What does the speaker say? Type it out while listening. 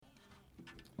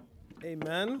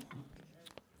Amen.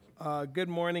 Good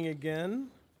morning again.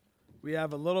 We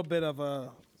have a little bit of a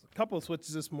couple of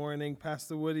switches this morning.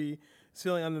 Pastor Woody is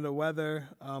feeling under the weather.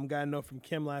 Got a note from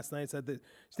Kim last night, said that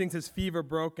she thinks his fever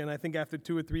broke, and I think after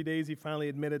 2 or 3 days he finally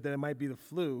admitted that it might be the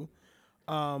flu.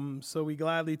 So we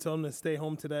gladly told him to stay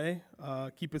home today,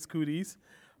 keep his cooties.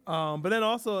 But then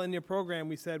also in your program,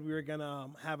 we said we were going to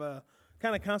have a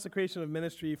kind of consecration of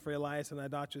ministry for Elias and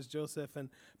Idotrus Joseph. And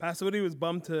Pastor Woody was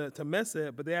bummed to miss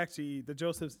it, but the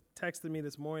Josephs texted me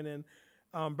this morning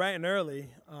bright and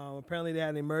early. Apparently they had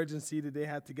an emergency that they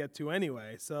had to get to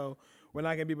anyway, so we're not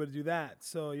going to be able to do that.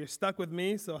 So you're stuck with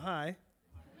me, so hi.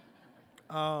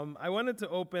 I wanted to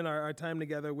open our time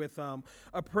together with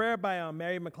a prayer by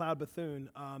Mary McLeod Bethune.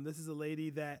 This is a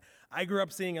lady that I grew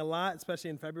up seeing a lot,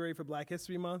 especially in February for Black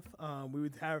History Month. We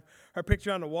would have her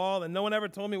picture on the wall, and no one ever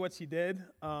told me what she did.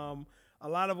 A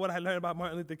lot of what I learned about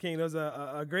Martin Luther King, there was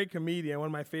a great comedian, one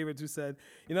of my favorites, who said,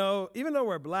 even though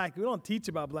we're black, we don't teach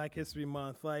about Black History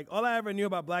Month. Like, all I ever knew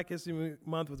about Black History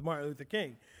Month was Martin Luther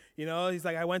King. He's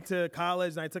like, I went to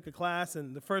college and I took a class,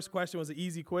 and the first question was an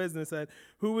easy quiz, and it said,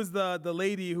 who was the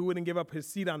lady who wouldn't give up his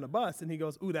seat on the bus? And he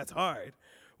goes, ooh, that's hard.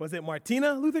 Was it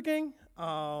Martina Luther King?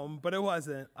 But it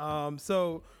wasn't.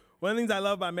 So one of the things I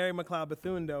love about Mary McLeod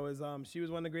Bethune, though, is she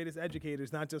was one of the greatest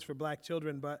educators, not just for black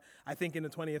children, but I think in the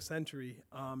 20th century.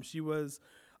 She was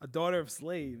a daughter of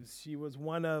slaves. She was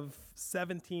one of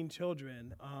 17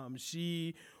 children.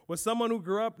 She was someone who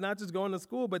grew up not just going to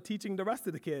school, but teaching the rest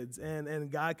of the kids.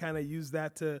 And God kind of used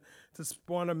that to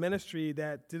spawn a ministry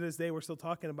that to this day we're still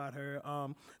talking about her,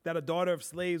 that a daughter of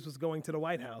slaves was going to the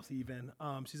White House even.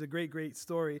 She's a great, great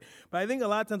story. But I think a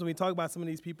lot of times when we talk about some of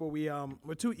these people,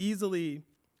 we're too easily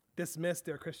dismiss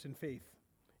their Christian faith.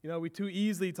 We too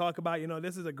easily talk about,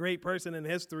 this is a great person in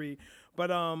history, but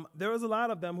there was a lot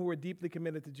of them who were deeply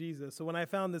committed to Jesus. So when I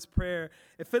found this prayer,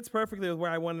 it fits perfectly with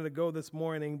where I wanted to go this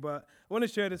morning, but I want to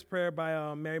share this prayer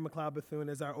by Mary McLeod Bethune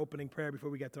as our opening prayer before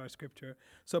we get to our scripture.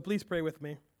 So please pray with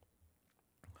me.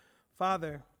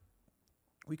 Father,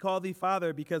 we call thee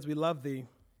Father because we love thee.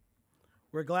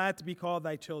 We're glad to be called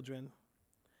thy children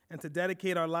and to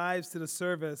dedicate our lives to the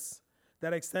service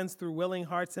that extends through willing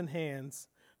hearts and hands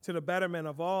to the betterment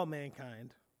of all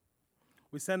mankind.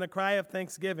 We send a cry of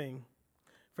thanksgiving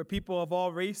for people of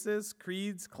all races,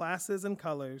 creeds, classes, and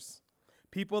colors,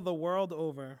 people the world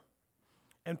over,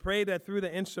 and pray that through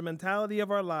the instrumentality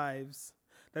of our lives,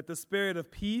 that the spirit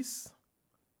of peace,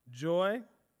 joy,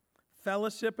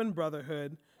 fellowship, and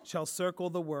brotherhood shall circle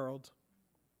the world.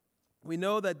 We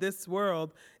know that this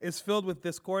world is filled with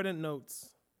discordant notes,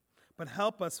 but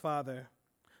help us, Father,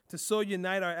 to so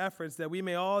unite our efforts that we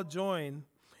may all join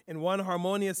in one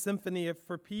harmonious symphony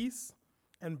for peace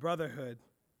and brotherhood,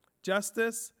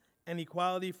 justice and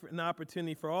equality and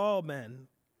opportunity for all men.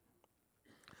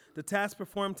 The task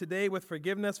performed today with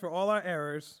forgiveness for all our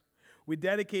errors, we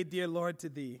dedicate, dear Lord, to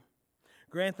thee.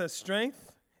 Grant us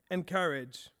strength and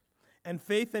courage and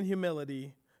faith and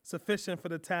humility sufficient for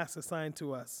the task assigned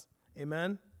to us.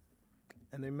 Amen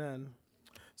and amen.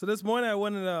 So this morning I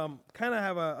wanted to kind of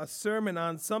have a sermon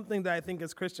on something that I think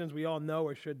as Christians we all know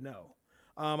or should know.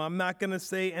 I'm not going to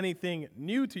say anything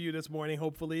new to you this morning,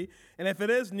 hopefully. And if it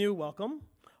is new, welcome.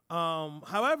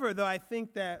 However, though, I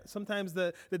think that sometimes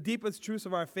the deepest truths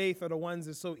of our faith are the ones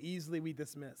that so easily we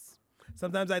dismiss.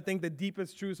 Sometimes I think the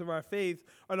deepest truths of our faith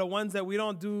are the ones that we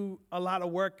don't do a lot of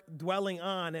work dwelling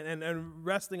on and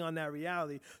resting on that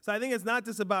reality. So I think it's not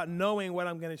just about knowing what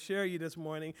I'm going to share you this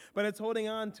morning, but it's holding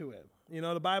on to it.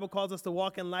 The Bible calls us to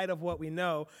walk in light of what we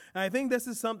know. And I think this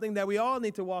is something that we all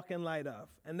need to walk in light of.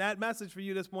 And that message for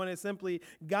you this morning is simply,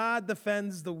 God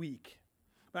defends the weak.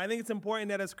 But I think it's important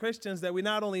that as Christians that we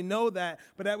not only know that,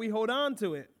 but that we hold on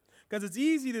to it. Because it's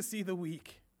easy to see the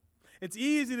weak. It's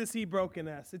easy to see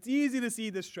brokenness. It's easy to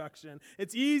see destruction.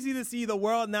 It's easy to see the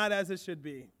world not as it should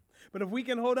be. But if we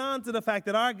can hold on to the fact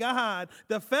that our God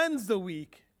defends the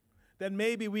weak, then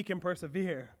maybe we can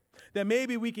persevere. That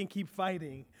maybe we can keep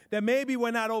fighting. That maybe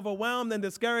we're not overwhelmed and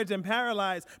discouraged and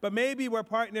paralyzed, but maybe we're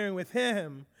partnering with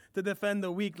him to defend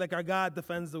the weak like our God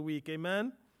defends the weak.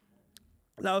 Amen?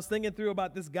 As I was thinking through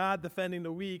about this God defending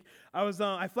the weak,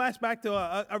 I flashed back to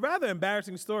a rather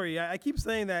embarrassing story. I keep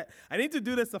saying that I need to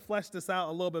do this to flesh this out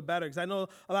a little bit better because I know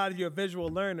a lot of you are visual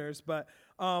learners, but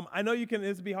I know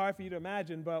this would be hard for you to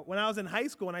imagine, but when I was in high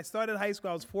school, when I started high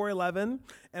school, I was 4'11"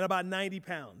 and about 90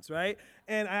 pounds, right?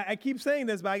 And I keep saying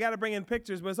this, but I got to bring in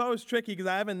pictures, but it's always tricky because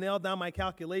I haven't nailed down my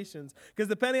calculations. Because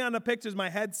depending on the pictures, my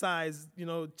head size,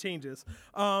 changes.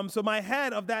 So my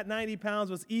head of that 90 pounds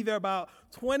was either about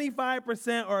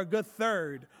 25% or a good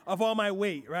third of all my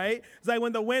weight, right? It's like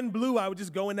when the wind blew, I would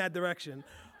just go in that direction.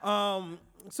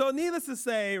 So needless to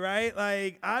say, right,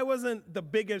 like I wasn't the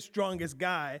biggest, strongest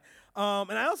guy.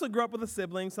 And I also grew up with a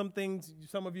sibling, some things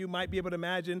some of you might be able to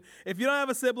imagine. If you don't have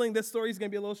a sibling, this story is going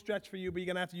to be a little stretch for you, but you're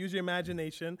going to have to use your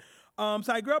imagination. So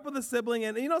I grew up with a sibling,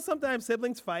 and sometimes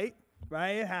siblings fight,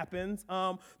 right? It happens.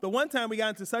 The one time we got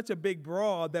into such a big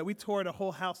brawl that we tore the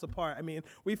whole house apart. I mean,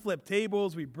 we flipped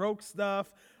tables, we broke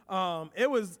stuff.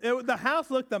 The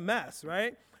house looked a mess,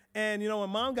 right? And, when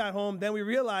Mom got home, then we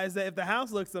realized that if the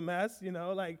house looks a mess,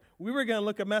 like we were going to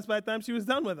look a mess by the time she was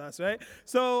done with us, right?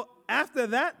 So after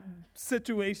that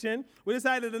situation, we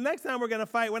decided the next time we're going to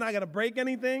fight, we're not going to break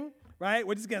anything, right?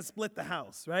 We're just going to split the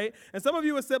house, right? And some of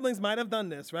you with siblings might have done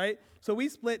this, right? So we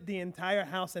split the entire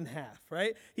house in half,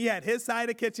 right? He had his side of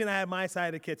the kitchen, I had my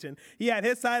side of the kitchen. He had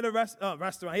his side of the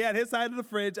restaurant. He had his side of the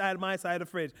fridge, I had my side of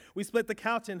the fridge. We split the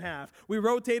couch in half. We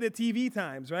rotated TV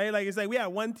times, right? It's like we had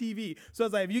one TV. So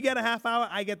it's like if you get a half hour,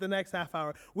 I get the next half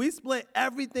hour. We split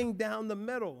everything down the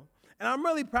middle. And I'm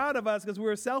really proud of us because we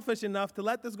were selfish enough to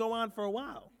let this go on for a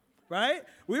while. Right?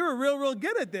 We were real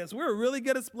good at this. We were really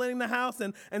good at splitting the house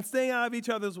and staying out of each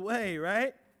other's way,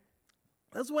 right?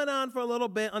 This went on for a little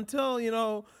bit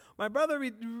until, my brother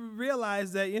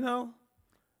realized that,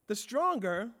 the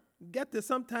stronger get to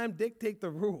sometimes dictate the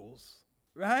rules,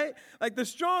 right? Like the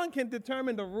strong can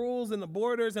determine the rules and the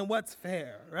borders and what's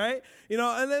fair, right?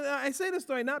 And then I say this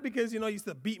story not because, he used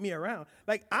to beat me around.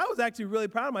 Like I was actually really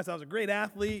proud of myself. I was a great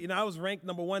athlete. I was ranked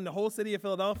number 1 in the whole city of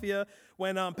Philadelphia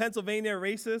when Pennsylvania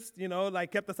racist,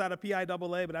 kept us out of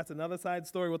PIAA, but that's another side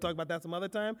story. We'll talk about that some other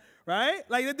time, right?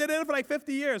 Like they did it for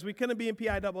 50 years. We couldn't be in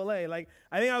PIAA. Like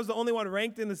I think I was the only one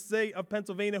ranked in the state of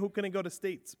Pennsylvania who couldn't go to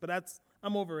states, but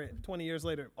I'm over it 20 years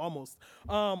later, almost.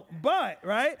 But,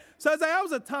 right? So it's like I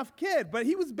was a tough kid, but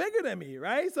he was bigger than me,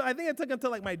 right? So I think it took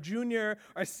until my junior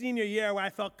or senior year where I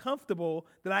felt comfortable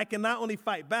that I can not only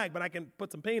fight back, but I can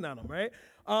put some pain on him, right?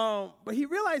 But he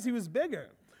realized he was bigger.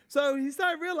 So he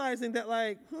started realizing that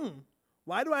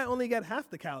why do I only get half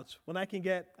the couch when I can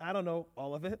get,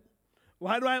 all of it?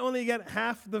 Why do I only get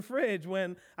half the fridge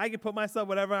when I can put myself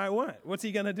whatever I want? What's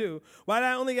he going to do? Why do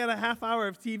I only get a half hour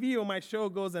of TV when my show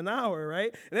goes an hour,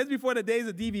 right? And that's before the days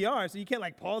of DVR, so you can't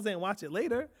pause it and watch it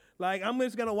later. I'm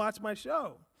just going to watch my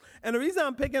show. And the reason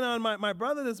I'm picking on my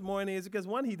brother this morning is because,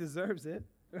 one, he deserves it,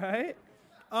 right?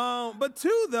 But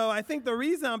two, though, I think the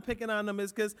reason I'm picking on them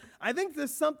is because I think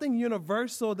there's something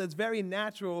universal that's very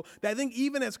natural that I think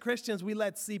even as Christians we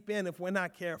let seep in if we're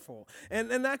not careful. And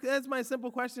that's my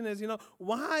simple question is,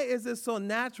 why is it so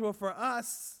natural for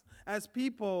us as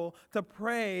people to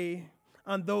prey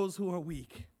on those who are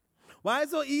weak? Why is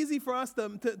it so easy for us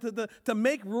to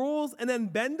make rules and then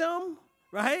bend them,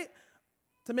 right,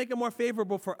 to make it more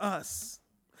favorable for us?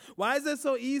 Why is it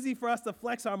so easy for us to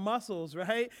flex our muscles,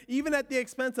 right? Even at the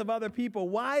expense of other people.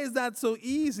 Why is that so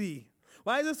easy?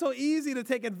 Why is it so easy to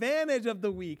take advantage of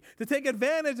the weak, to take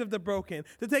advantage of the broken,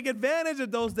 to take advantage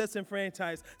of those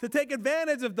disenfranchised, to take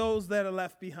advantage of those that are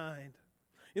left behind?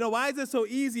 Why is it so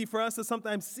easy for us to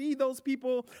sometimes see those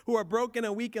people who are broken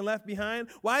and weak and left behind?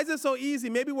 Why is it so easy?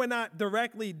 Maybe we're not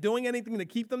directly doing anything to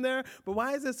keep them there, but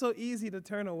why is it so easy to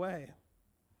turn away?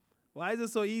 Why is it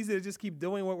so easy to just keep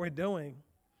doing what we're doing?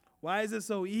 Why is it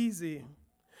so easy?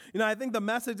 I think the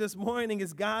message this morning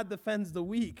is God defends the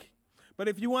weak. But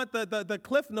if you want the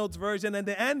Cliff Notes version and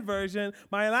the end version,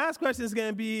 my last question is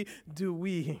going to be, do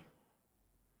we?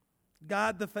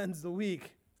 God defends the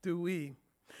weak. Do we?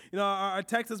 Our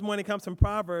text this morning comes from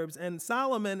Proverbs, and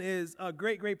Solomon is a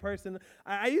great person.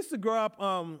 I used to grow up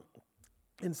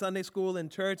in Sunday school and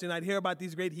church, and I'd hear about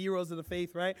these great heroes of the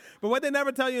faith, right? But what they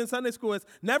never tell you in Sunday school is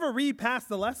never read past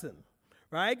the lesson.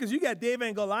 Right? Because you got David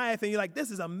and Goliath, and you're like,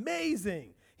 this is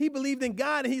amazing. He believed in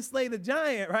God, and he slayed the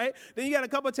giant, right? Then you got a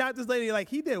couple chapters later, you're like,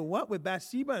 he did what with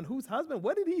Bathsheba, and whose husband?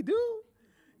 What did he do?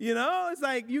 It's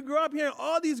like you grew up hearing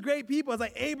all these great people. It's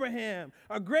like Abraham,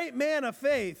 a great man of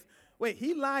faith. Wait,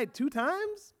 he lied 2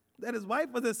 times? That his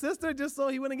wife was his sister just so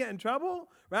he wouldn't get in trouble,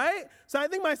 right? So I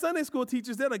think my Sunday school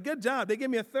teachers did a good job. They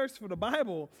gave me a thirst for the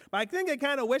Bible. But I think I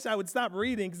kind of wish I would stop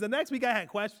reading because the next week I had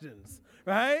questions,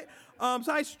 right?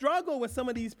 So I struggle with some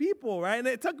of these people, right? And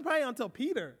it took probably until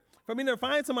Peter for me to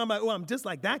find someone. I'm like, oh, I'm just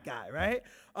like that guy, right?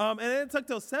 And then it took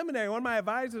till seminary. One of my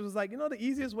advisors was like, the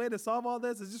easiest way to solve all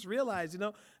this is just realize,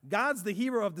 God's the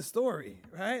hero of the story,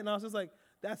 right? And I was just like,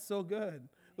 that's so good.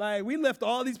 Like, we lift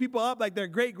all these people up like they're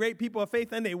great people of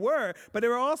faith, and they were, but they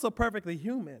were also perfectly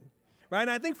human, right? And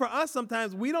I think for us,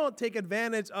 sometimes we don't take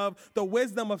advantage of the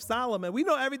wisdom of Solomon. We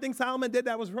know everything Solomon did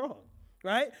that was wrong,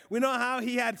 right? We know how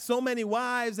he had so many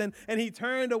wives, and he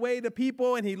turned away the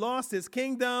people, and he lost his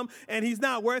kingdom, and he's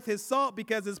not worth his salt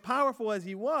because as powerful as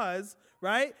he was,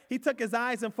 right, he took his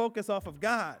eyes and focus off of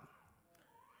God.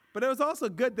 But it was also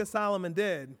good that Solomon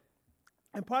did.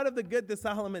 And part of the good that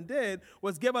Solomon did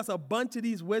was give us a bunch of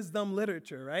these wisdom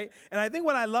literature, right? And I think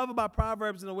what I love about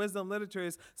Proverbs and the wisdom literature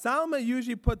is Solomon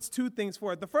usually puts two things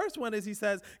forth. The first one is he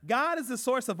says, God is the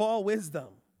source of all wisdom.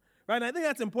 Right? And I think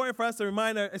that's important for us to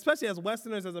remind, especially as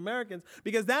Westerners, as Americans,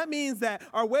 because that means that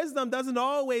our wisdom doesn't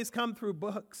always come through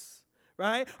books.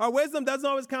 Right? Our wisdom doesn't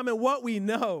always come in what we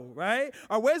know, right?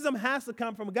 Our wisdom has to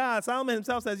come from God. Solomon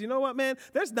himself says, you know what, man?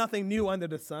 There's nothing new under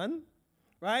the sun.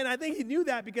 Right? And I think he knew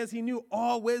that because he knew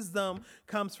all wisdom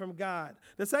comes from God.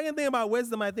 The second thing about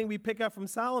wisdom I think we pick up from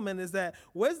Solomon is that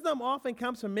wisdom often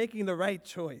comes from making the right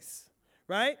choice.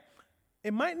 Right?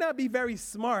 It might not be very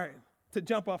smart to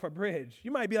jump off a bridge.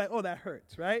 You might be like, oh, that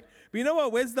hurts, right? But you know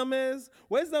what wisdom is?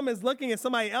 Wisdom is looking at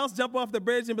somebody else jump off the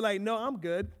bridge and be like, no, I'm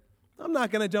good. I'm not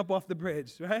going to jump off the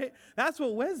bridge, right? That's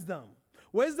what wisdom.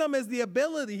 Wisdom is the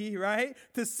ability, right,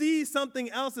 to see something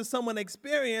else that someone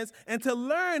experienced and to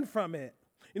learn from it.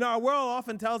 You know, our world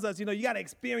often tells us, you know, you got to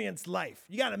experience life.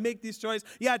 You got to make these choices.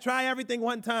 You got to try everything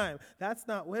one time. That's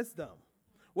not wisdom.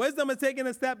 Wisdom is taking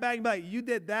a step back and be like, you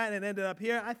did that and ended up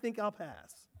here. I think I'll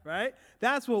pass, right?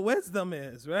 That's what wisdom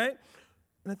is, right?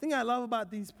 And the thing I love about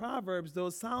these Proverbs, though,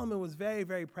 Solomon was very,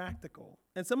 very practical.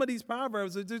 And some of these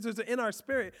Proverbs are just in our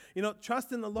spirit. You know,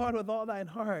 trust in the Lord with all thine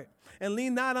heart and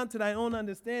lean not unto thy own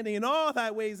understanding. In all thy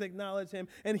ways acknowledge him,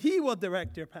 and he will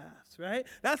direct your paths, right?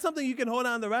 That's something you can hold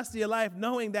on the rest of your life,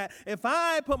 knowing that if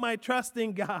I put my trust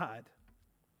in God,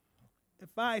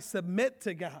 if I submit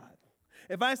to God,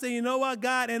 if I say, you know what,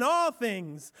 God, in all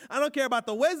things, I don't care about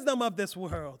the wisdom of this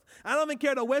world. I don't even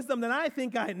care the wisdom that I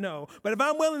think I know. But if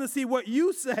I'm willing to see what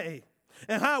you say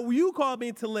and how you call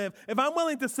me to live, if I'm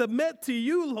willing to submit to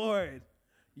you, Lord,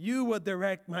 you will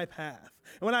direct my path.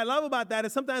 And what I love about that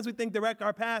is sometimes we think direct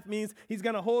our path means he's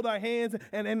going to hold our hands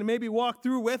and maybe walk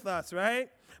through with us, right?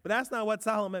 But that's not what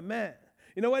Solomon meant.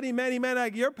 You know what he meant? He meant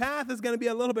like your path is going to be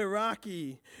a little bit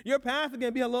rocky. Your path is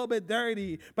going to be a little bit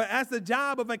dirty. But as the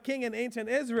job of a king in ancient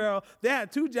Israel, they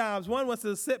had two jobs. One was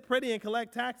to sit pretty and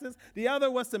collect taxes. The other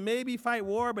was to maybe fight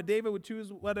war, but David would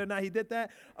choose whether or not he did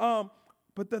that.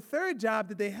 But the third job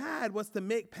that they had was to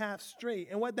make paths straight.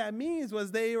 And what that means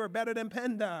was they were better than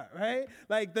PennDOT, right?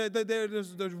 Like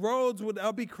the roads would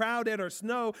be crowded or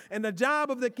snow. And the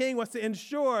job of the king was to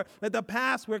ensure that the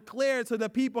paths were cleared so the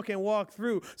people can walk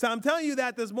through. So I'm telling you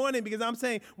that this morning because I'm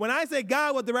saying when I say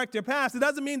God will direct your paths, it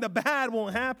doesn't mean the bad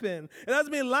won't happen. It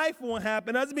doesn't mean life won't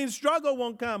happen. It doesn't mean struggle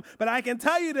won't come. But I can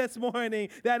tell you this morning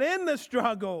that in the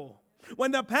struggle,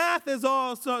 when the path is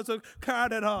all so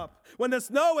crowded up, when the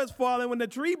snow is falling, when the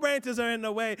tree branches are in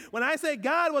the way, when I say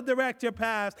God will direct your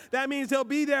paths, that means he'll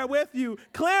be there with you,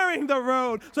 clearing the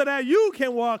road so that you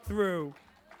can walk through.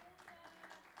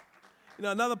 You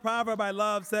know, another proverb I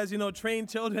love says, you know, train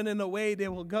children in the way they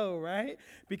will go, right?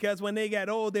 Because when they get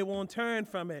old, they won't turn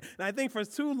from it. And I think for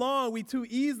too long, we too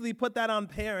easily put that on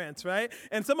parents, right?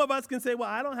 And some of us can say, well,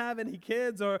 I don't have any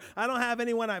kids, or I don't have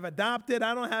anyone I've adopted.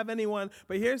 I don't have anyone.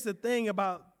 But here's the thing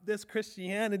about this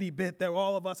Christianity bit that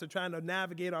all of us are trying to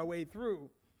navigate our way through.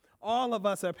 All of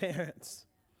us are parents.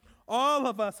 All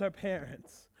of us are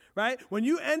parents. Right? When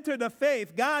you enter the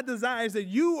faith, God desires that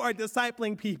you are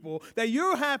discipling people, that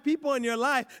you have people in your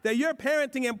life that you're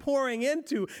parenting and pouring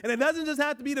into. And it doesn't just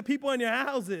have to be the people in your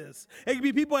houses. It can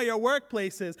be people at your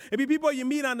workplaces. It can be people you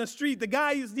meet on the street, the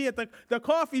guy you see at the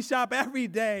coffee shop every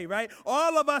day, right?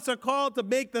 All of us are called to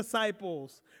make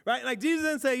disciples, right? Like Jesus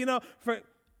didn't say, you know,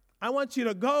 I want you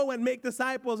to go and make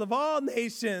disciples of all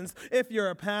nations if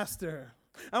you're a pastor.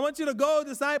 I want you to go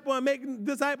disciple and make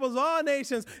disciples of all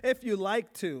nations if you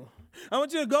like to. I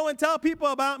want you to go and tell people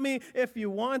about me if you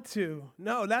want to.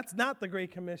 No, that's not the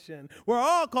Great Commission. We're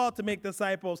all called to make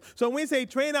disciples. So when we say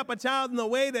train up a child in the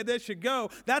way that they should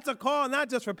go, that's a call not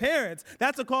just for parents.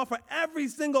 That's a call for every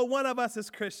single one of us as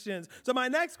Christians. So my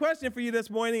next question for you this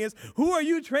morning is, who are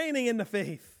you training in the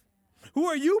faith? Who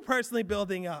are you personally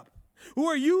building up? Who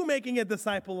are you making a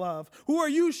disciple of? Who are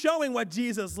you showing what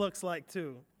Jesus looks like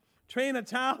to? Train a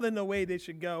child in the way they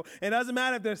should go. It doesn't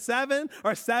matter if they're 7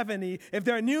 or 70. If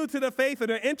they're new to the faith or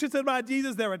they're interested about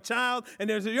Jesus, they're a child, and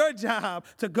there's your job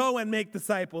to go and make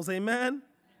disciples. Amen?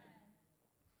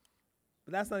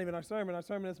 But that's not even our sermon. Our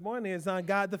sermon this morning is on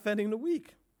God defending the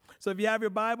weak. So if you have your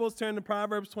Bibles, turn to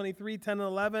Proverbs 23, 10 and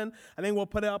 11. I think we'll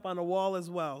put it up on the wall as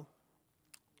well.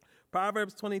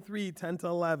 Proverbs 23, 10 to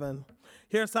 11.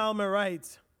 Here Solomon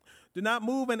writes, do not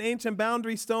move an ancient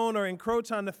boundary stone or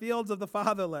encroach on the fields of the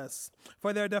fatherless,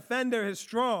 for their defender is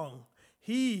strong.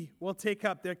 He will take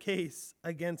up their case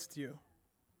against you.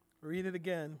 Read it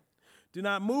again. Do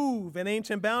not move an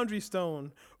ancient boundary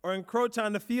stone or encroach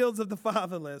on the fields of the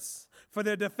fatherless, for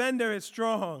their defender is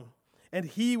strong, and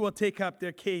he will take up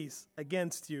their case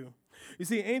against you. You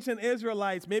see, ancient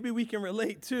Israelites, maybe we can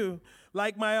relate to,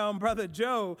 like my brother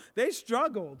Joe, they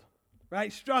struggled,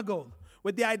 right? Struggled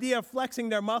with the idea of flexing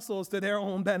their muscles to their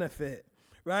own benefit,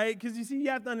 right? Because you see, you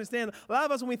have to understand, a lot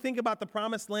of us, when we think about the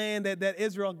promised land that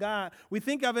Israel got, we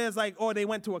think of it as like, oh, they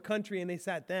went to a country and they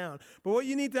sat down. But what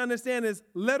you need to understand is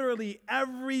literally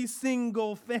every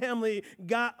single family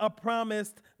got a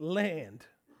promised land,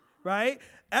 right?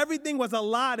 Everything was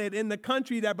allotted in the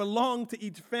country that belonged to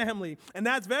each family. And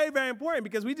that's very, very important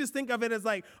because we just think of it as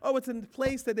like, oh, it's a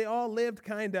place that they all lived,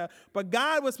 kind of. But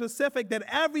God was specific that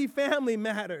every family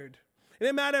mattered. It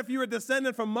didn't matter if you were a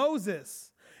descendant from Moses.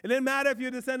 It didn't matter if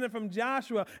you're descendant from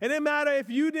Joshua. It didn't matter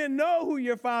if you didn't know who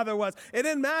your father was. It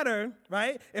didn't matter,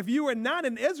 right? If you were not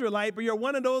an Israelite, but you're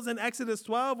one of those in Exodus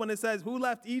 12 when it says who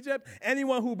left Egypt?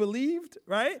 Anyone who believed,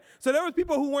 right? So there was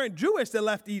people who weren't Jewish that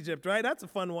left Egypt, right? That's a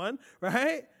fun one,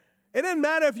 right? It didn't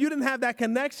matter if you didn't have that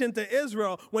connection to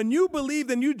Israel. When you believed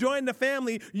and you joined the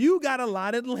family, you got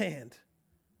allotted land.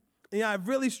 I've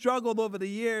really struggled over the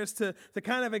years to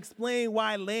kind of explain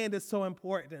why land is so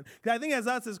important. Because I think as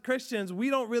us as Christians, we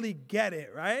don't really get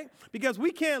it, right? Because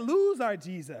we can't lose our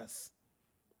Jesus.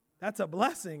 That's a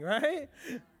blessing, right?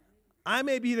 I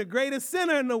may be the greatest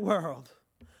sinner in the world.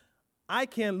 I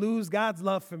can't lose God's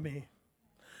love for me.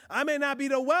 I may not be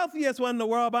the wealthiest one in the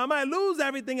world, but I might lose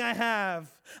everything I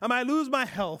have. I might lose my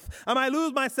health. I might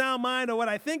lose my sound mind or what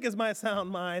I think is my sound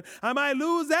mind. I might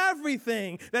lose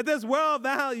everything that this world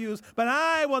values, but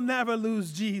I will never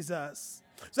lose Jesus.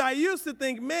 So I used to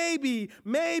think maybe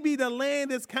the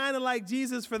land is kind of like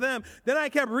Jesus for them. Then I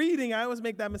kept reading. I always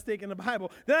make that mistake in the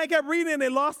Bible. Then I kept reading and they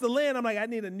lost the land. I'm like, I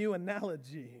need a new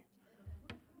analogy.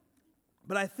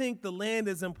 But I think the land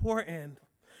is important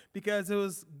because it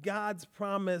was God's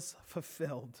promise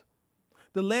fulfilled.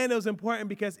 The land was important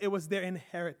because it was their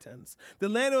inheritance. The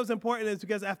land was important is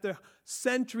because after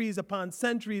centuries upon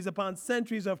centuries upon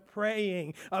centuries of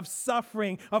praying, of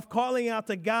suffering, of calling out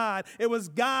to God, it was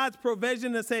God's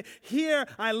provision to say, here,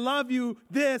 I love you,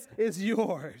 this is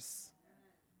yours.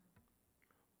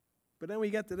 But then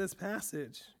we get to this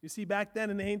passage. You see, back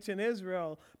then in ancient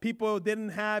Israel, people didn't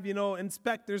have,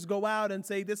 inspectors go out and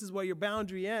say, this is where your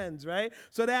boundary ends, right?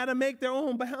 So they had to make their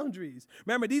own boundaries.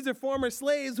 Remember, these are former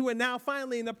slaves who are now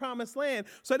finally in the promised land.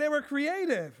 So they were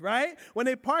creative, right? When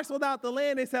they parceled out the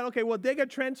land, they said, okay, we'll dig a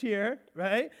trench here,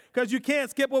 right? Because you can't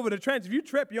skip over the trench. If you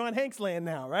trip, you're on Hank's land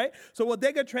now, right? So we'll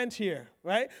dig a trench here,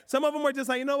 right? Some of them were just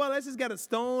like, you know what, let's just get a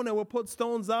stone and we'll put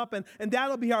stones up and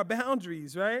that'll be our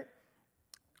boundaries, right?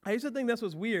 I used to think this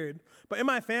was weird, but in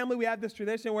my family, we have this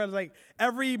tradition where it's like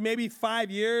every maybe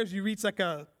 5 years, you reach like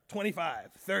a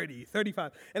 25, 30,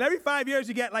 35. And every 5 years,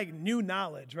 you get like new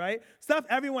knowledge, right? Stuff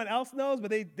everyone else knows, but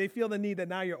they feel the need that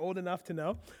now you're old enough to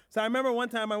know. So I remember one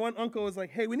time my one uncle was like,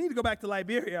 hey, we need to go back to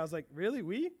Liberia. I was like, really,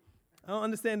 we? I don't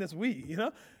understand this we,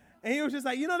 And he was just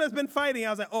like, there's been fighting. I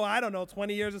was like, oh, I don't know,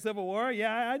 20 years of civil war?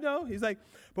 Yeah, I know. He's like,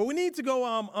 but we need to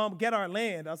go get our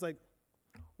land. I was like,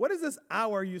 what is this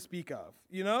hour you speak of?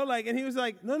 And he was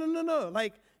like, no.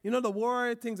 Like, the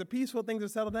war, things are peaceful, things are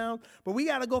settled down, but we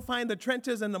got to go find the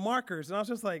trenches and the markers. And I was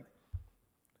just like,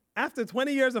 after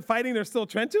 20 years of fighting, there's still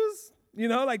trenches?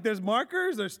 Like there's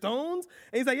markers, there's stones.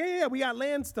 And he's like, yeah, we got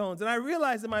land stones. And I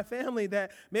realized in my family that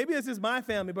maybe it's just my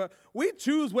family, but we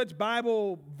choose which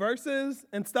Bible verses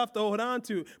and stuff to hold on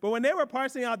to. But when they were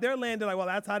parsing out their land, they're like, well,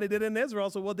 that's how they did it in Israel,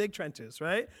 so we'll dig trenches,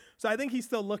 right? So I think he's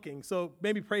still looking, so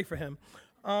maybe pray for him.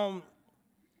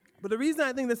 But the reason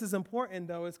I think this is important,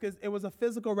 though, is because it was a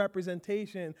physical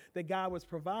representation that God was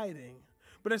providing.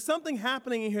 But there's something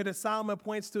happening in here that Solomon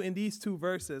points to in these two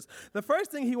verses. The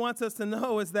first thing he wants us to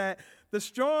know is that the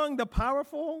strong, the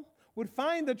powerful, would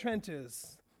find the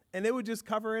trenches, and they would just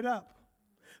cover it up.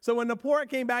 So when the poor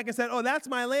came back and said, oh, that's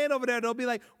my land over there, they'll be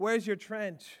like, where's your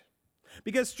trench?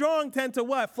 Because strong tend to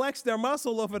what? Flex their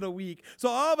muscle over the weak. So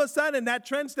all of a sudden, that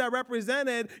trench that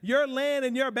represented your land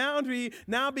and your boundary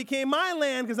now became my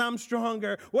land because I'm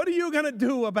stronger. What are you going to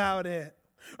do about it?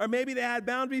 Or maybe they had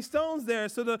boundary stones there,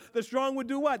 so the strong would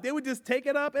do what? They would just take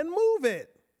it up and move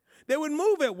it. They would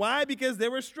move it. Why? Because they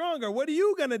were stronger. What are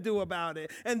you going to do about it?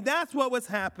 And that's what was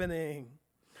happening.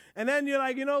 And then you're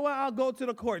like, you know what? I'll go to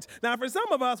the courts. Now, for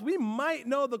some of us, we might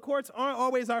know the courts aren't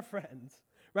always our friends.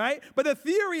 Right? But the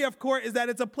theory of court is that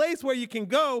it's a place where you can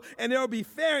go and there will be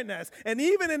fairness. And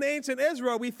even in ancient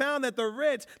Israel, we found that the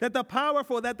rich, that the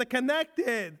powerful, that the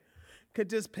connected could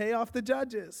just pay off the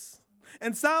judges.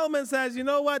 And Solomon says, you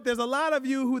know what? There's a lot of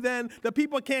you who then the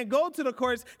people can't go to the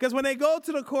courts because when they go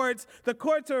to the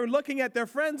courts are looking at their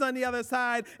friends on the other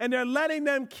side and they're letting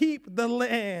them keep the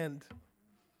land.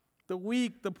 the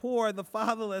weak, the poor, the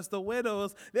fatherless, the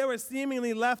widows. They were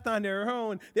seemingly left on their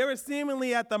own. They were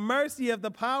seemingly at the mercy of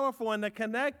the powerful and the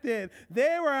connected.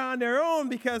 They were on their own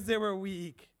because they were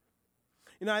weak.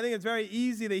 You know, I think it's very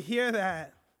easy to hear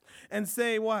that and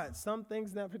say what? Some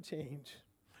things never change.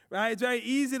 Right? It's very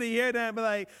easy to hear that and be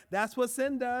like, that's what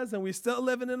sin does, and we're still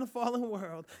living in a fallen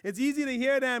world. It's easy to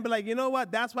hear that and be like, you know what?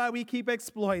 That's why we keep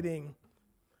exploiting.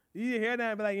 It's easy to hear that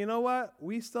and be like, you know what?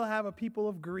 We still have a people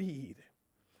of greed.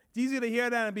 It's easy to hear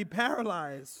that and be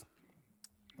paralyzed.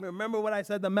 Remember what I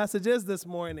said the message is this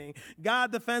morning.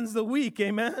 God defends the weak,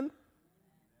 amen?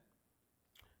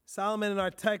 Solomon in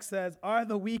our text says, are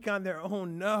the weak on their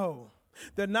own? No.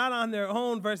 They're not on their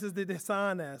own versus the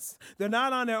dishonest. They're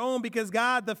not on their own because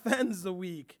God defends the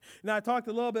weak. Now, I talked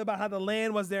a little bit about how the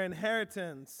land was their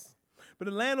inheritance, but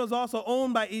the land was also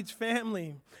owned by each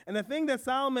family. And the thing that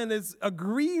Solomon is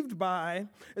aggrieved by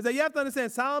is that you have to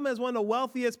understand Solomon is one of the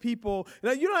wealthiest people.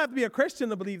 You don't have to be a Christian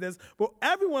to believe this, but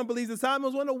everyone believes that Solomon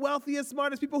was one of the wealthiest,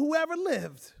 smartest people who ever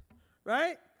lived,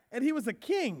 right? And he was a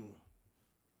king.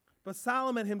 But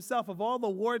Solomon himself, of all the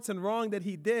warts and wrong that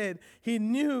he did, he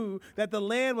knew that the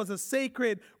land was a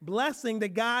sacred blessing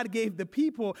that God gave the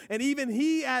people. And even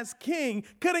he, as king,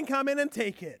 couldn't come in and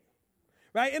take it.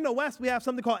 Right? In the West, we have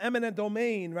something called eminent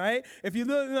domain, right? If you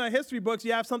look in our history books,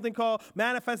 you have something called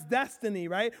manifest destiny,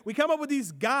 right? We come up with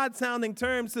these God-sounding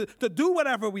terms to do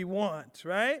whatever we want,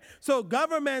 right? So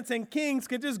governments and kings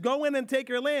can just go in and take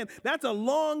your land. That's a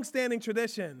long-standing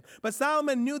tradition. But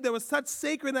Solomon knew there was such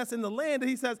sacredness in the land that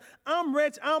he says, I'm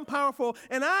rich, I'm powerful,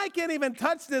 and I can't even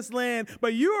touch this land,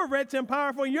 but you're rich and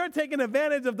powerful, and you're taking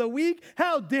advantage of the weak.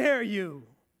 How dare you?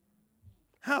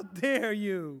 How dare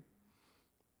you?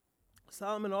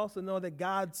 Solomon also knew that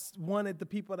God wanted the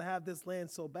people to have this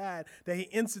land so bad that he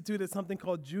instituted something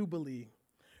called Jubilee,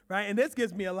 right? And this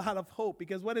gives me a lot of hope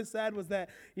because what it said was that,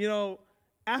 you know,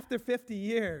 after 50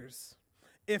 years,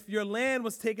 if your land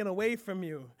was taken away from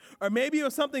you, or maybe it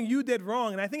was something you did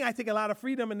wrong, and I think I take a lot of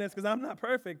freedom in this because I'm not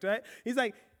perfect, right? He's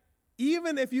like,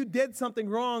 even if you did something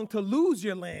wrong to lose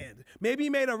your land, maybe you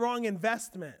made a wrong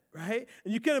investment, right?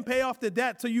 And you couldn't pay off the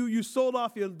debt, so you sold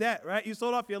off your debt, right? You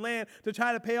sold off your land to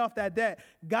try to pay off that debt.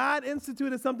 God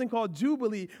instituted something called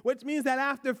Jubilee, which means that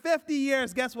after 50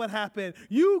 years, guess what happened?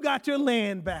 You got your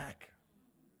land back.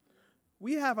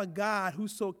 We have a God who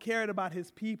so cared about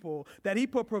his people that he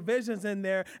put provisions in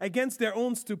there against their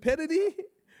own stupidity,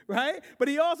 right? But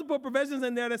he also put provisions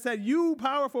in there that said, you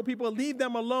powerful people, leave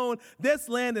them alone. This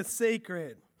land is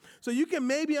sacred. So you can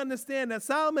maybe understand that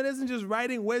Solomon isn't just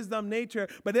writing wisdom nature,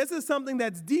 but this is something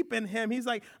that's deep in him. He's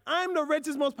like, I'm the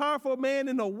richest, most powerful man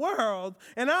in the world,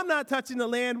 and I'm not touching the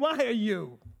land. Why are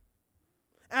you?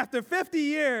 After 50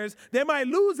 years, they might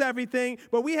lose everything,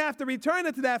 but we have to return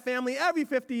it to that family every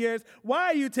 50 years. Why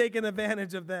are you taking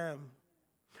advantage of them?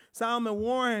 Solomon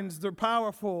warns the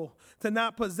powerful to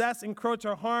not possess, encroach,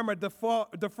 or harm, or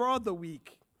defraud the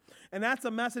weak. And that's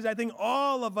a message I think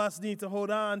all of us need to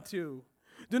hold on to.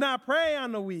 Do not prey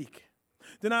on the weak.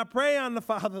 Do not prey on the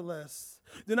fatherless.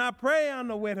 Do not prey on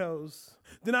the widows.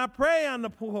 Do not prey on the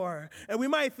poor. And we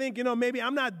might think, you know, maybe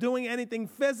I'm not doing anything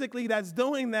physically that's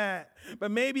doing that.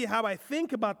 But maybe how I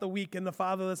think about the weak and the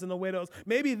fatherless and the widows,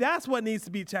 maybe that's what needs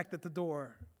to be checked at the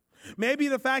door. Maybe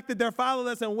the fact that they're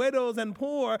fatherless and widows and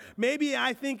poor, maybe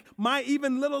I think my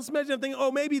even little smidgen of thinking,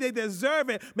 oh, maybe they deserve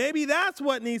it. Maybe that's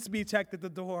what needs to be checked at the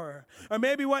door. Or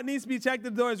maybe what needs to be checked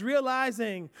at the door is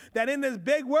realizing that in this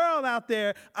big world out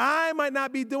there, I might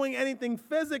not be doing anything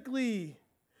physically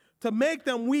to make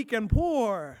them weak and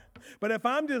poor. But if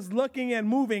I'm just looking and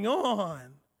moving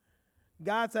on,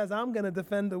 God says, I'm going to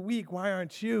defend the weak. Why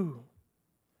aren't you?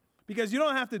 Because you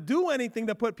don't have to do anything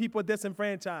to put people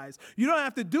disenfranchised. You don't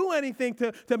have to do anything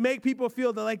to make people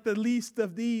feel like the least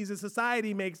of these as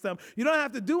society makes them. You don't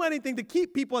have to do anything to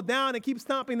keep people down and keep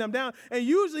stomping them down. And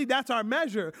usually that's our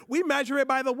measure. We measure it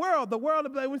by the world. The world,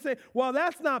 we say, well,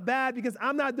 that's not bad because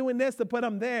I'm not doing this to put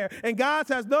them there. And God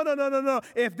says, no.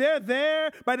 If they're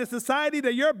there by the society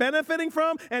that you're benefiting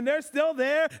from and they're still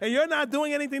there and you're not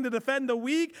doing anything to defend the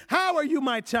weak, how are you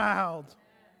my child?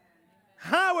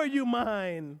 How are you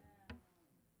mine?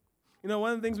 You know,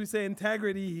 one of the things we say,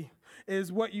 integrity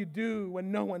is what you do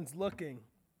when no one's looking.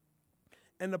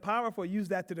 And the powerful use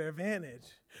that to their advantage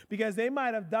because they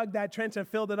might have dug that trench and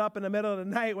filled it up in the middle of the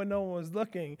night when no one was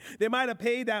looking. They might have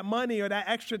paid that money or that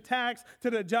extra tax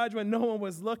to the judge when no one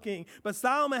was looking. But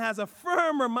Solomon has a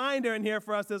firm reminder in here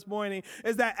for us this morning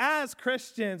is that as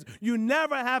Christians, you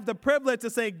never have the privilege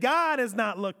to say God is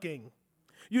not looking.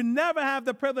 You never have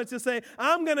the privilege to say,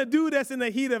 I'm going to do this in the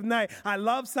heat of night. I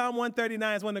love Psalm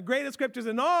 139. It's one of the greatest scriptures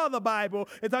in all the Bible.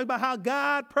 It talks about how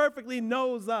God perfectly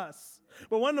knows us.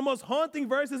 But one of the most haunting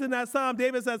verses in that psalm,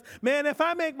 David says, man, if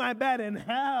I make my bed in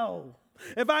hell,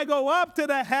 if I go up to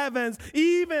the heavens,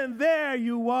 even there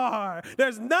you are.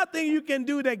 There's nothing you can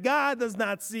do that God does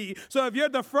not see. So if you're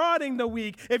defrauding the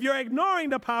weak, if you're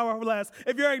ignoring the powerless,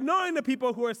 if you're ignoring the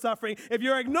people who are suffering, if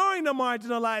you're ignoring the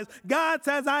marginalized, God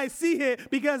says, I see it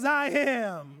because I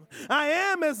am. I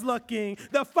am is looking.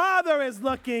 The Father is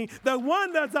looking. The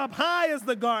one that's up high is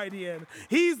the guardian.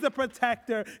 He's the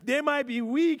protector. They might be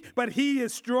weak, but he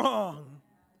is strong.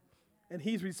 And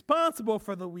he's responsible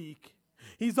for the weak.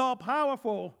 He's all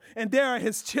powerful, and they are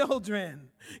his children.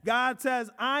 God says,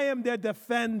 I am their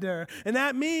defender. And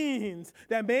that means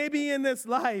that maybe in this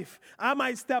life, I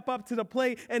might step up to the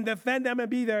plate and defend them and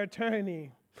be their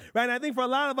attorney. Right? And I think for a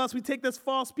lot of us, we take this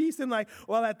false peace and like,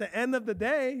 well, at the end of the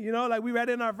day, like we read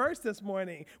in our verse this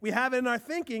morning, we have it in our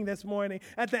thinking this morning.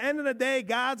 At the end of the day,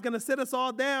 God's going to sit us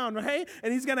all down, right?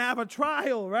 And he's going to have a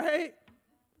trial, right?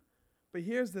 But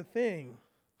here's the thing.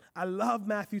 I love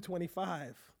Matthew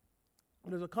 25.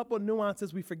 There's a couple of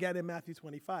nuances we forget in Matthew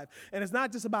 25. And it's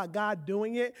not just about God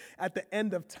doing it at the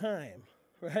end of time,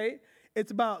 right?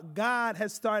 It's about God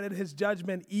has started his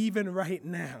judgment even right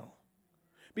now.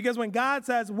 Because when God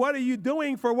says, what are you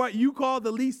doing for what you call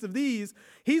the least of these,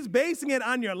 he's basing it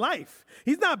on your life.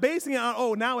 He's not basing it on,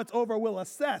 oh, now it's over, we'll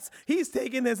assess. He's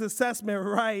taking his assessment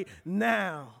right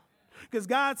now. Because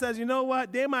God says, you know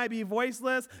what? They might be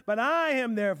voiceless, but I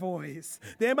am their voice.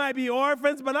 They might be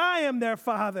orphans, but I am their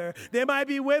father. They might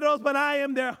be widows, but I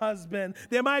am their husband.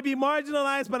 They might be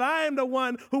marginalized, but I am the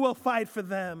one who will fight for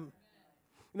them.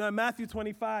 In Matthew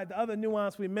 25, the other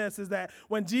nuance we miss is that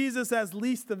when Jesus says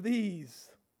least of these,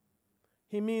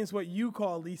 he means what you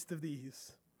call least of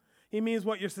these. He means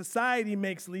what your society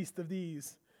makes least of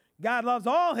these. God loves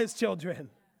all his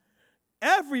children.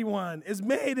 Everyone is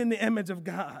made in the image of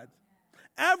God.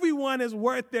 Everyone is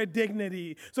worth their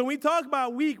dignity. So when we talk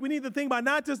about weak, we need to think about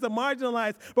not just the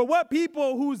marginalized, but what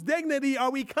people whose dignity are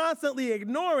we constantly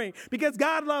ignoring? Because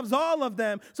God loves all of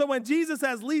them. So when Jesus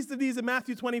says least of these in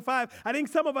Matthew 25, I think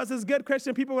some of us as good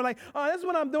Christian people were like, oh, this is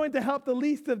what I'm doing to help the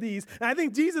least of these. And I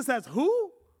think Jesus says,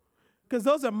 who? Because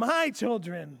those are my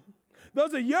children.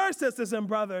 Those are your sisters and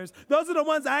brothers. Those are the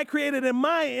ones I created in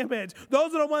my image.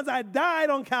 Those are the ones I died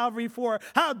on Calvary for.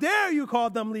 How dare you call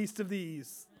them least of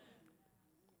these?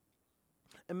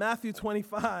 In Matthew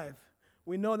 25,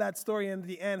 we know that story in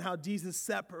the end, how Jesus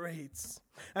separates.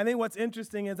 I think what's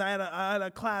interesting is I had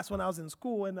a class when I was in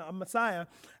school in Messiah.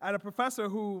 I had a professor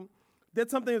who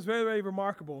did something that was very, very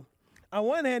remarkable. On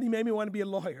one hand, he made me want to be a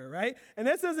lawyer, right? And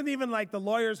this isn't even like the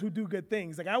lawyers who do good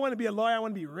things. Like, I want to be a lawyer. I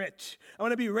want to be rich. I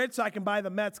want to be rich so I can buy the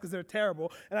Mets because they're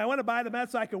terrible. And I want to buy the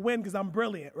Mets so I can win because I'm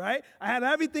brilliant, right? I had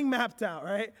everything mapped out,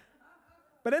 right?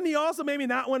 But then he also made me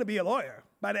not want to be a lawyer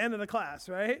by the end of the class,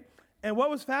 right? And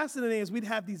what was fascinating is we'd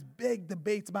have these big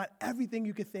debates about everything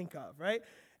you could think of, right?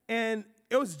 And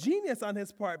it was genius on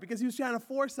his part because he was trying to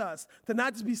force us to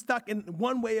not just be stuck in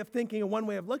one way of thinking and one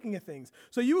way of looking at things.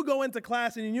 So you would go into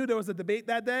class and you knew there was a debate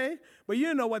that day, but you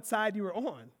didn't know what side you were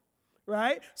on,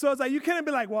 right? So it's like you couldn't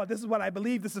be like, well, this is what I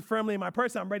believe. This is firmly in my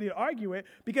person. I'm ready to argue it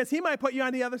because he might put you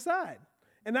on the other side.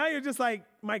 And now you're just like,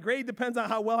 my grade depends on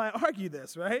how well I argue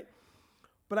this, right?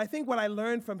 But I think what I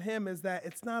learned from him is that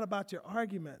it's not about your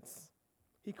arguments.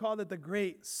 He called it the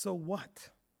great so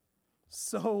what?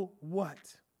 So what?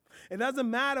 It doesn't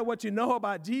matter what you know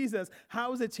about Jesus.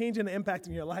 How is it changing and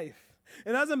impacting your life?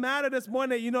 It doesn't matter this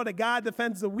morning that you know that God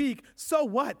defends the weak. So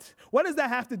what? What does that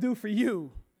have to do for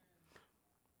you?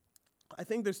 I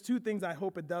think there's two things I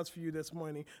hope it does for you this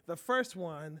morning. The first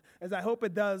one is I hope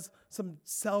it does some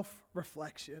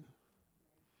self-reflection.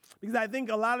 Because I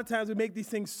think a lot of times we make these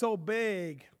things so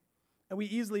big and we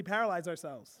easily paralyze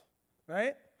ourselves,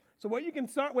 right? So what you can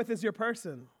start with is your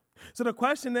person. So the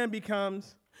question then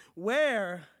becomes,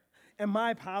 where am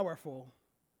I powerful?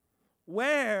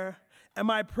 Where am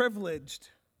I privileged?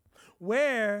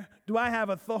 Where do I have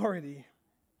authority?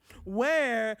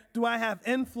 Where do I have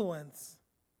influence?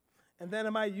 And then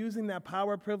am I using that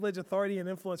power, privilege, authority, and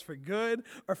influence for good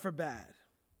or for bad?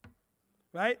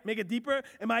 Right? Make it deeper.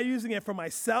 Am I using it for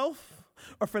myself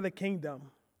or for the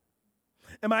kingdom?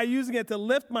 Am I using it to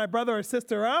lift my brother or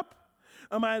sister up?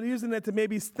 Am I using it to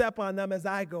maybe step on them as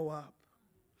I go up?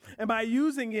 Am I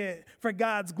using it for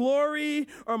God's glory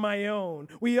or my own?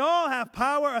 We all have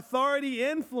power, authority,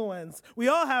 influence. We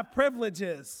all have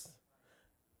privileges.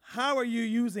 How are you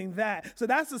using that? So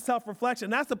that's the self-reflection.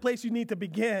 That's the place you need to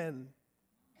begin.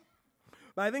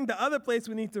 But I think the other place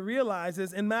we need to realize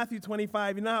is in Matthew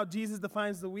 25, you know how Jesus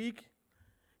defines the weak?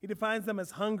 He defines them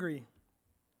as hungry.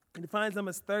 He defines them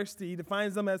as thirsty. He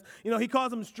defines them as, he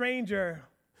calls them stranger.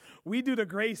 We do the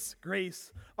grace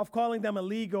of calling them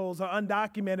illegals or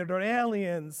undocumented or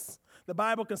aliens. The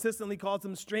Bible consistently calls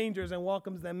them strangers and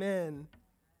welcomes them in.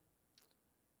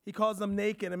 He calls them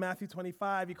naked in Matthew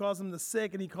 25. He calls them the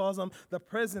sick, and he calls them the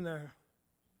prisoner.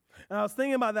 And I was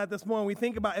thinking about that this morning. We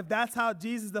think about if that's how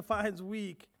Jesus defines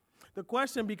weak, the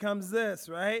question becomes this,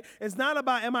 right? It's not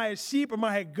about am I a sheep or am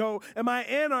I a goat? Am I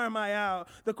in or am I out?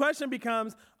 The question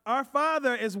becomes, our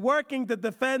Father is working to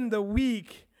defend the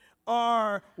weak.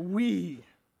 Are we?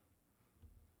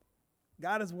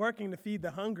 God is working to feed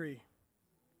the hungry.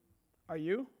 Are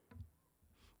you?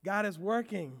 God is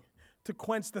working to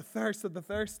quench the thirst of the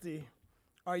thirsty.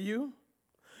 Are you?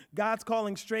 God's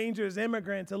calling strangers,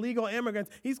 immigrants, illegal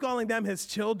immigrants, he's calling them his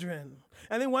children.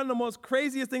 I think one of the most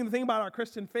craziest things to think about our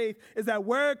Christian faith is that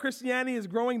where Christianity is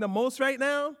growing the most right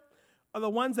now are the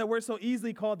ones that we're so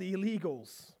easily called the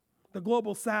illegals. The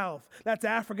global south, that's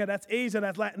Africa, that's Asia,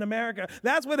 that's Latin America.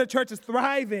 That's where the church is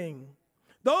thriving.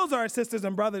 Those are our sisters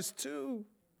and brothers too.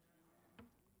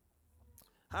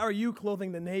 How are you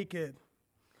clothing the naked?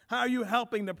 How are you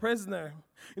helping the prisoner?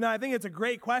 I think it's a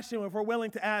great question if we're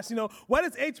willing to ask, what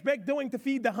is HBIC doing to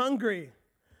feed the hungry?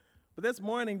 But this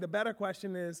morning, the better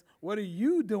question is, what are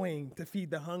you doing to feed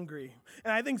the hungry?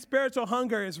 And I think spiritual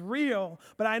hunger is real,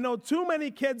 but I know too many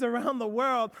kids around the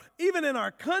world, even in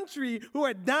our country, who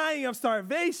are dying of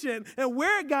starvation, and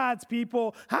we're God's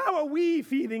people. How are we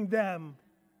feeding them?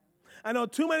 I know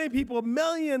too many people,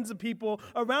 millions of people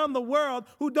around the world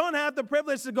who don't have the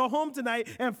privilege to go home tonight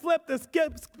and flip the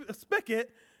spigot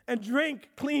and drink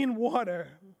clean water.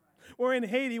 We're in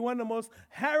Haiti. One of the most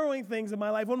harrowing things in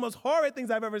my life, one of the most horrid things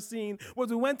I've ever seen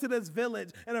was we went to this village,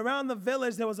 and around the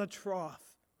village there was a trough.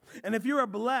 And if you were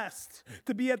blessed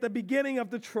to be at the beginning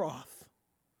of the trough,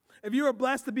 if you were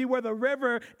blessed to be where the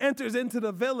river enters into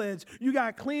the village, you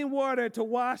got clean water to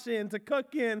wash in, to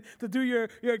cook in, to do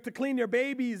to clean your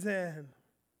babies in.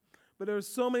 But there were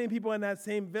so many people in that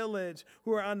same village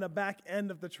who were on the back end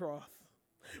of the trough,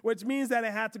 which means that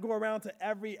it had to go around to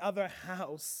every other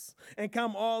house and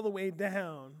come all the way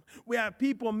down. We have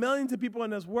people, millions of people in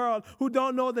this world who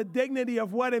don't know the dignity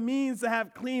of what it means to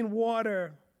have clean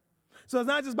water. So it's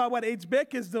not just about what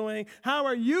HBIC is doing. How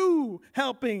are you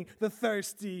helping the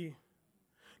thirsty?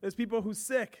 There's people who's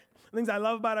sick. The things I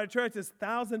love about our church is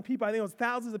 1,000 people, I think it was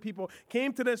thousands of people,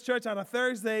 came to this church on a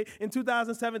Thursday in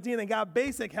 2017 and got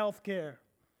basic health care,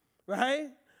 right?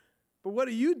 But what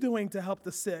are you doing to help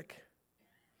the sick?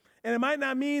 And it might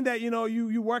not mean that,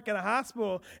 you work at a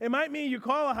hospital. It might mean you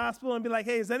call a hospital and be like,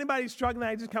 hey, is anybody struggling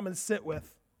I just come and sit with?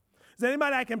 Is there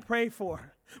anybody I can pray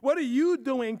for? What are you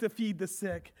doing to feed the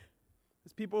sick?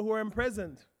 There's people who are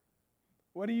imprisoned.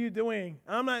 What are you doing?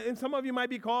 And some of you might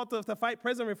be called to fight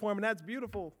prison reform, and that's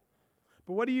beautiful.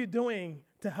 But what are you doing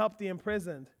to help the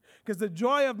imprisoned? Because the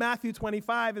joy of Matthew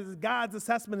 25 is God's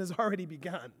assessment has already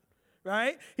begun.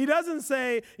 Right? He doesn't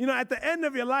say, at the end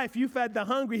of your life, you fed the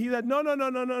hungry. He said,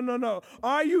 no.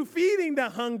 Are you feeding the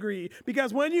hungry?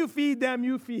 Because when you feed them,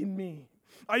 you feed me.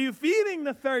 Are you feeding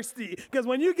the thirsty? Because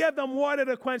when you give them water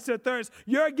to quench their thirst,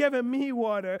 you're giving me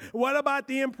water. What about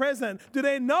the imprisoned? Do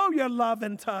they know your love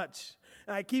and touch?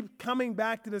 And I keep coming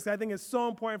back to this. I think it's so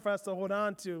important for us to hold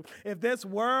on to. If this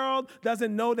world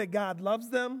doesn't know that God loves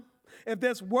them, if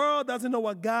this world doesn't know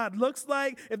what God looks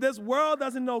like, if this world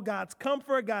doesn't know God's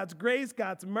comfort, God's grace,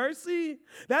 God's mercy,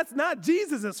 that's not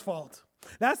Jesus' fault.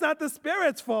 That's not the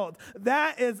Spirit's fault.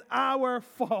 That is our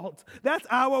fault. That's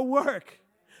our work.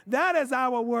 That is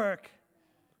our work.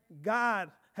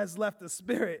 God has left the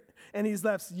Spirit, and he's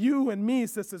left you and me,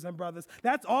 sisters and brothers.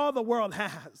 That's all the world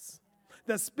has.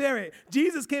 The Spirit.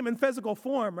 Jesus came in physical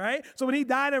form, right? So when he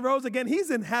died and rose again,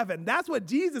 he's in heaven. That's what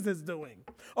Jesus is doing.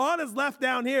 All that's left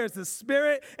down here is the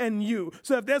Spirit and you.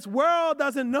 So if this world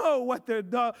doesn't know what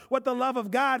the love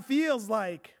of God feels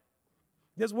like,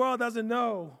 this world doesn't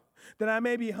know that I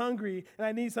may be hungry and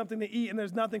I need something to eat and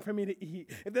there's nothing for me to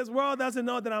eat. If this world doesn't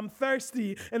know that I'm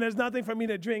thirsty and there's nothing for me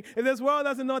to drink. If this world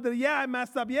doesn't know that, I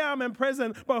messed up. I'm in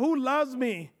prison, but who loves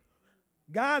me?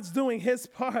 God's doing his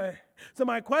part. So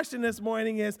my question this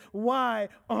morning is, why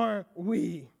aren't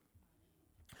we?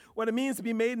 What it means to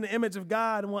be made in the image of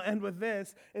God, and we'll end with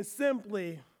this, is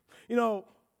simply, we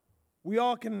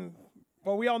all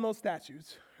know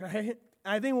statues, right?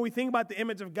 I think when we think about the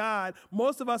image of God,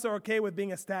 most of us are okay with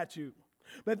being a statue.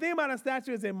 But the thing about a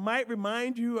statue is it might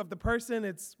remind you of the person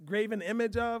it's graven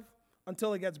image of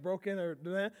until it gets broken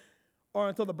or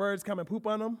until the birds come and poop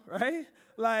on them, right?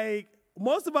 Like,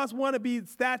 most of us want to be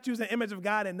statues and image of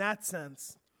God in that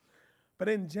sense. But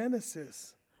in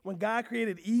Genesis, when God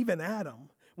created Eve and Adam,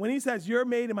 when he says you're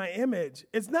made in my image,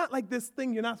 it's not like this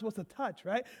thing you're not supposed to touch,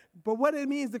 right? But what it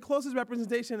means, the closest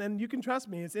representation, and you can trust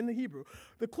me, it's in the Hebrew.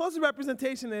 The closest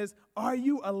representation is, are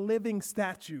you a living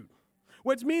statue?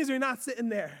 Which means you're not sitting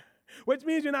there. Which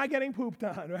means you're not getting pooped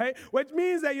on, right? Which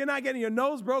means that you're not getting your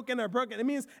nose broken or broken. It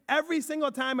means every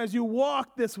single time as you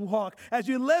walk this walk, as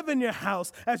you live in your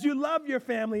house, as you love your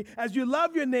family, as you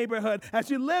love your neighborhood, as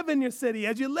you live in your city,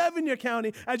 as you live in your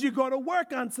county, as you go to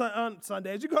work on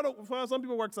Sunday, as you go to, well, some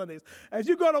people work Sundays, as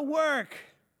you go to work,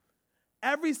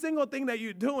 every single thing that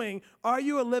you're doing, are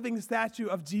you a living statue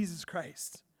of Jesus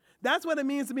Christ? That's what it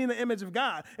means to be in the image of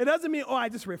God. It doesn't mean, I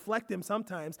just reflect him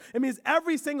sometimes. It means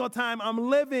every single time I'm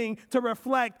living to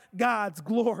reflect God's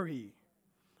glory.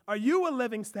 Are you a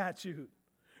living statue?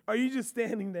 Are you just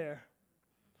standing there?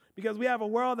 Because we have a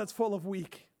world that's full of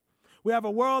weak. We have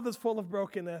a world that's full of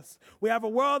brokenness. We have a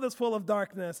world that's full of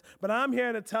darkness. But I'm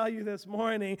here to tell you this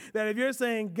morning that if you're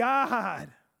saying, God,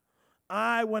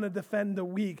 I want to defend the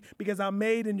weak because I'm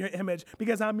made in your image,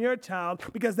 because I'm your child,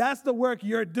 because that's the work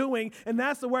you're doing, and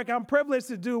that's the work I'm privileged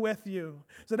to do with you.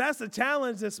 So that's the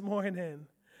challenge this morning.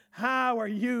 How are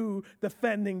you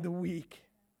defending the weak?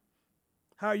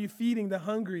 How are you feeding the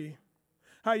hungry?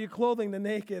 How are you clothing the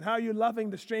naked? How are you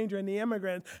loving the stranger and the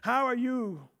immigrant? How are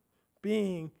you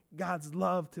being God's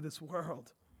love to this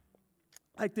world?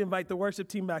 I'd like to invite the worship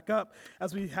team back up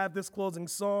as we have this closing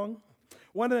song.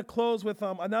 Wanted to close with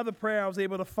another prayer I was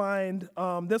able to find.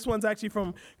 This one's actually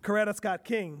from Coretta Scott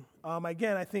King.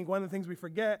 Again, I think one of the things we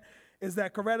forget is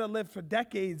that Coretta lived for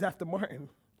decades after Martin,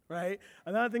 right?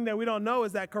 Another thing that we don't know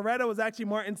is that Coretta was actually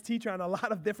Martin's teacher on a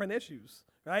lot of different issues,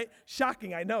 right?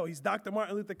 Shocking, I know. He's Dr.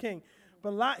 Martin Luther King. But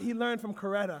a lot he learned from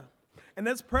Coretta. And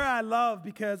this prayer I love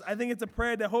because I think it's a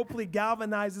prayer that hopefully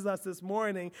galvanizes us this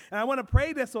morning. And I want to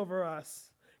pray this over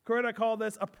us. Coretta called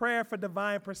this a prayer for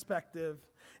divine perspective.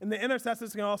 And the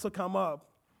intercessors can also come up.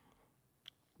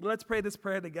 But let's pray this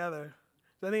prayer together.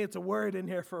 I think it's a word in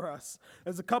here for us.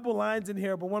 There's a couple lines in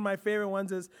here, but one of my favorite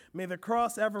ones is, may the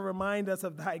cross ever remind us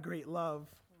of thy great love.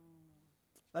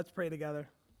 Let's pray together.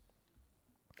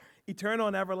 Eternal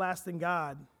and everlasting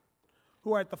God,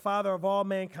 who art the Father of all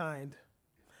mankind,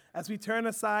 as we turn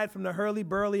aside from the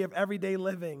hurly-burly of everyday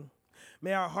living,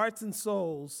 may our hearts and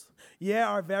souls, yea,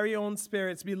 our very own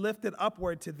spirits, be lifted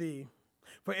upward to thee.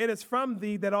 For it is from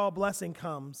thee that all blessing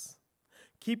comes.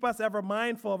 Keep us ever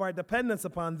mindful of our dependence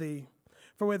upon thee,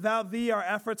 for without thee our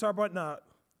efforts are but naught.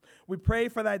 We pray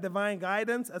for thy divine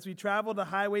guidance as we travel the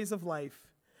highways of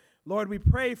life. Lord, we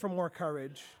pray for more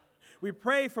courage. We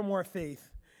pray for more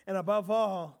faith. And above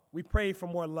all, we pray for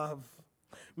more love.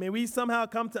 May we somehow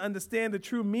come to understand the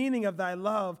true meaning of thy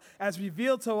love as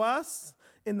revealed to us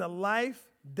in the life,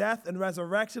 death, and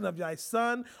resurrection of thy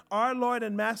Son, our Lord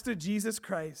and Master Jesus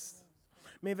Christ.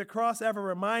 May the cross ever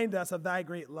remind us of thy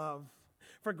great love.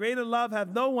 For greater love hath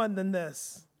no one than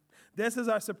this. This is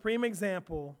our supreme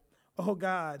example. O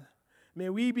God, may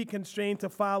we be constrained to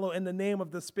follow in the name of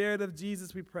the Spirit of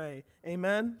Jesus, we pray.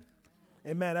 Amen.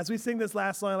 Amen. As we sing this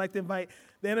last song, I'd like to invite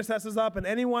the intercessors up. And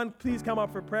anyone, please come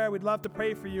up for prayer. We'd love to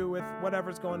pray for you with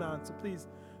whatever's going on. So please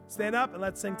stand up and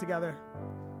let's sing together.